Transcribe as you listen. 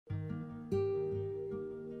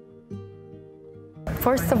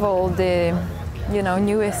First of all, the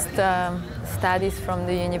newest studies from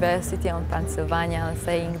the University of Pennsylvania are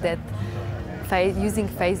saying that using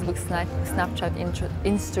Facebook, Snapchat,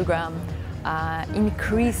 Instagram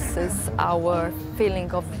increases our feeling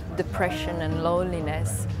of depression and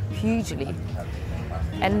loneliness hugely.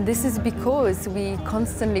 And this is because we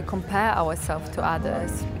constantly compare ourselves to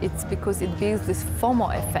others. It's because it builds this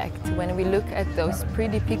FOMO effect when we look at those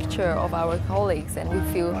pretty pictures of our colleagues and we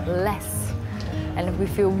feel less and we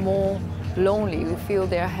feel more lonely. We feel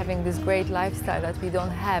they're having this great lifestyle that we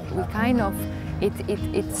don't have.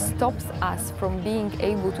 It stops us from being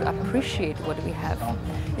able to appreciate what we have.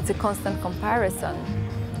 It's a constant comparison.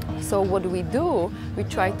 So what we do, we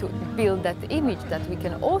try to build that image that we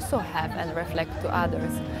can also have and reflect to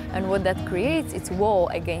others. And what that creates, it's wall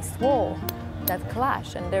against wall, that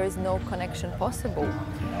clash, and there is no connection possible.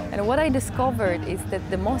 And what I discovered is that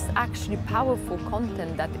the most actually powerful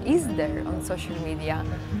content that is there on social media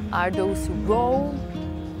are those raw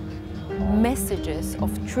messages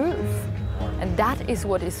of truth. And that is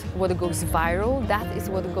what goes viral, that is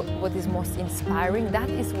what is most inspiring, that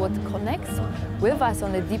is what connects with us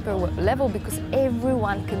on a deeper level, because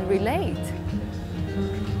everyone can relate.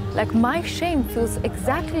 Like my shame feels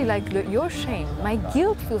exactly like your shame, my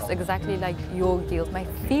guilt feels exactly like your guilt, my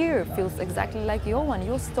fear feels exactly like your one.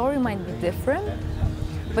 Your story might be different,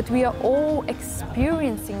 but we are all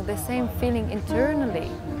experiencing the same feeling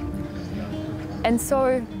internally. And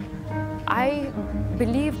so I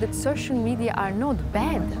believe that social media are not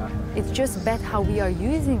bad. It's just bad how we are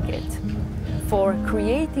using it for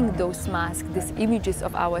creating those masks, these images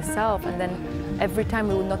of ourselves, and then every time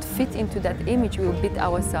we will not fit into that image, we will beat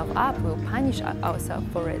ourselves up, we will punish ourselves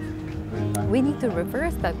for it. We need to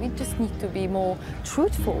reverse that. We just need to be more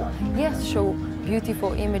truthful. Yes, show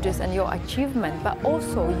beautiful images and your achievement, but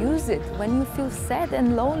also use it when you feel sad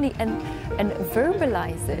and lonely and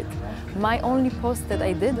verbalize it. My only post that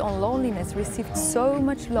I did on loneliness received so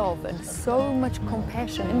much love and so much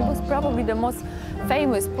compassion. And it was probably the most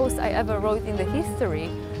famous post I ever wrote in the history,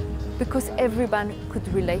 because everyone could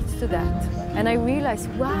relate to that. And I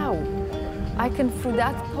realized, wow, I can, through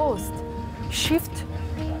that post, shift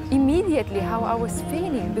immediately how I was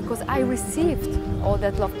feeling, because I received all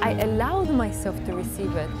that love. I allowed myself to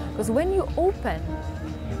receive it. Because when you open,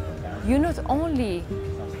 you not only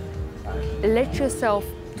let yourself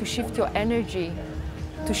to shift your energy,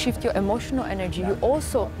 to shift your emotional energy, you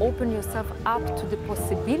also open yourself up to the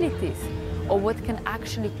possibilities of what can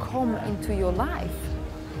actually come into your life,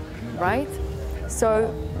 right?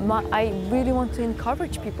 So I really want to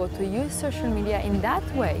encourage people to use social media in that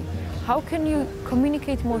way. How can you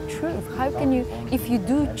communicate more truth? How can you, if you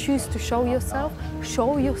do choose to show yourself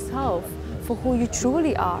for who you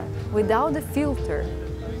truly are, without a filter,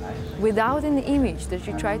 without an image that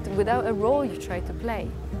you try to, without a role you try to play.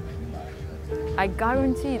 I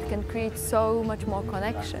guarantee it can create so much more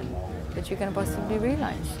connection that you can possibly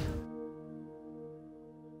realize.